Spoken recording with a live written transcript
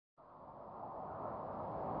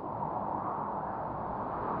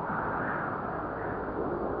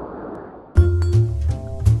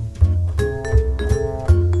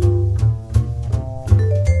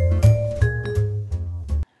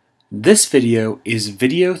This video is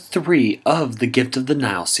video 3 of the Gift of the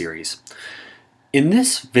Nile series. In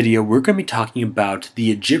this video, we're going to be talking about the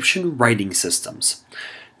Egyptian writing systems.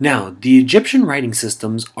 Now, the Egyptian writing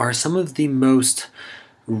systems are some of the most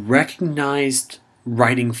recognized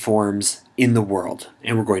writing forms in the world,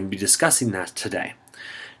 and we're going to be discussing that today.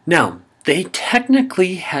 Now, they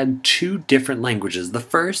technically had two different languages. The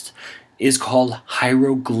first is called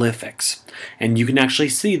hieroglyphics, and you can actually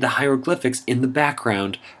see the hieroglyphics in the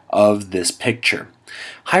background of this picture.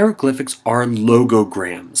 Hieroglyphics are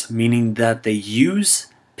logograms, meaning that they use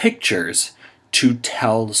pictures to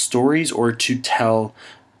tell stories or to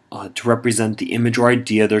represent the image or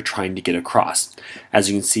idea they're trying to get across. As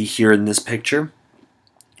you can see here in this picture,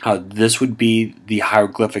 this would be the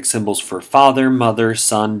hieroglyphic symbols for father, mother,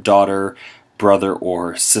 son, daughter, brother,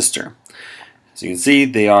 or sister. As you can see,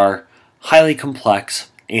 they are highly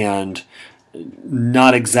complex and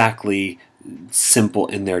not exactly simple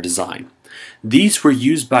in their design. These were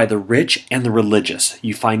used by the rich and the religious.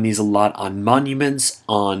 You find these a lot on monuments,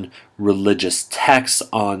 on religious texts,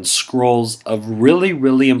 on scrolls of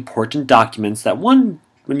really important documents that when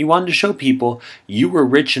you wanted to show people you were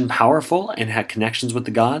rich and powerful and had connections with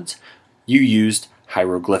the gods, you used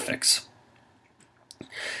hieroglyphics.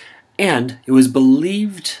 And it was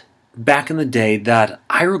believed back in the day that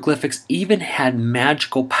hieroglyphics even had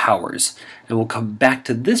magical powers, and we'll come back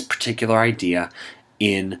to this particular idea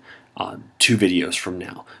in 2 videos from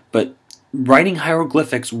now. But writing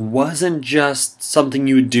hieroglyphics wasn't just something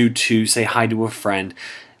you would do to say hi to a friend.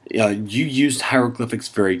 You used hieroglyphics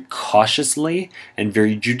very cautiously and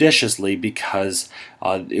very judiciously because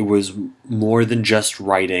it was more than just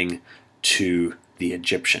writing to the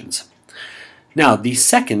Egyptians. Now, the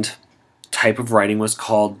second type of writing was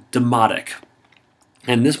called Demotic,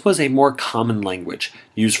 and this was a more common language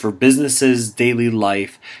used for businesses, daily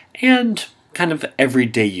life, and kind of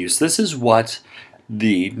everyday use. This is what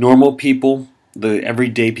the normal people, the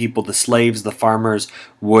everyday people, the slaves, the farmers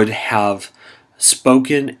would have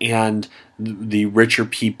spoken, and the richer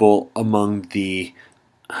people among the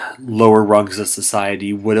lower rungs of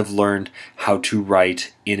society would have learned how to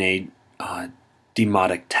write in a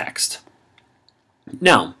demotic text.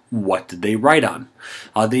 Now, what did they write on?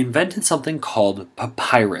 They invented something called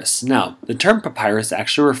papyrus. Now, the term papyrus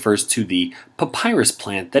actually refers to the papyrus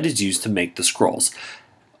plant that is used to make the scrolls.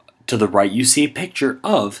 To the right, you see a picture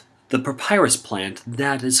of the papyrus plant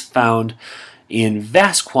that is found in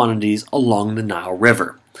vast quantities along the Nile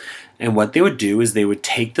River. And what they would do is they would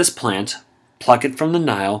take this plant, pluck it from the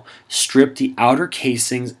Nile, strip the outer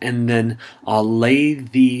casings, and then lay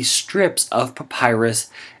the strips of papyrus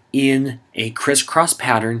in a crisscross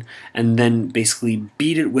pattern, and then basically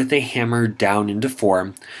beat it with a hammer down into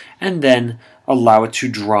form, and then allow it to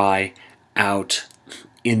dry out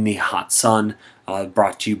in the hot sun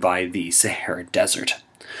brought to you by the Sahara Desert.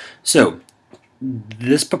 So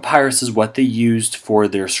this papyrus is what they used for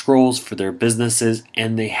their scrolls, for their businesses,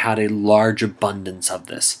 and they had a large abundance of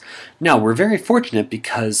this. Now, we're very fortunate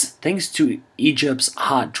because thanks to Egypt's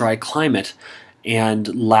hot, dry climate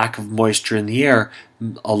and lack of moisture in the air,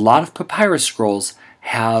 a lot of papyrus scrolls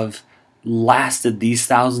have lasted these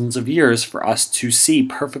thousands of years for us to see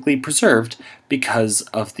perfectly preserved because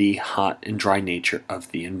of the hot and dry nature of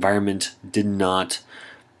the environment did not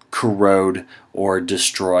corrode or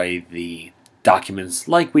destroy the documents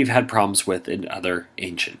like we've had problems with in other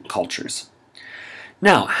ancient cultures.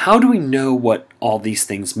 Now, how do we know what all these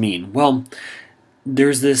things mean? Well,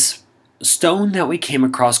 there's this stone that we came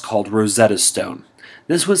across called Rosetta Stone.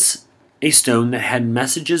 This was a stone that had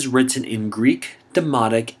messages written in Greek,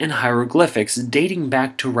 Demotic, and hieroglyphics dating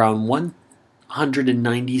back to around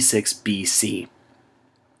 196 BC.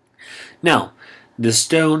 Now, this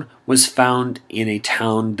stone was found in a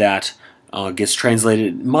town that gets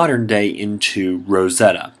translated modern day into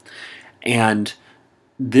Rosetta. And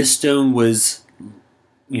this stone was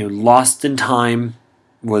lost in time,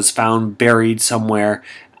 was found buried somewhere,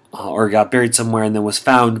 or got buried somewhere, and then was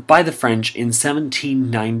found by the French in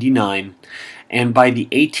 1799, and by the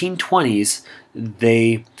 1820s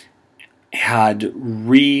they had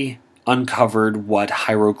uncovered what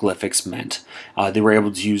hieroglyphics meant. They were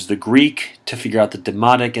able to use the Greek to figure out the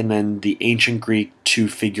Demotic, and then the ancient Greek to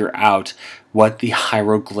figure out what the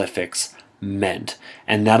hieroglyphics meant.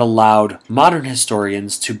 And that allowed modern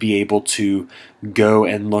historians to be able to go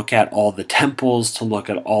and look at all the temples, to look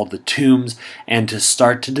at all the tombs, and to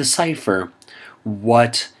start to decipher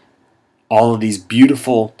what all of these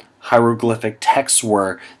beautiful hieroglyphic texts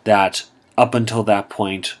were that up until that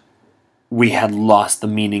point we had lost the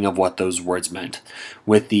meaning of what those words meant.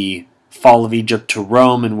 With the fall of Egypt to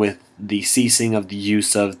Rome and with the ceasing of the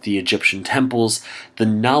use of the Egyptian temples, the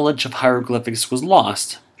knowledge of hieroglyphics was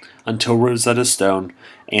lost until Rosetta Stone,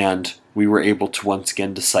 and we were able to once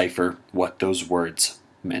again decipher what those words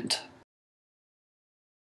meant.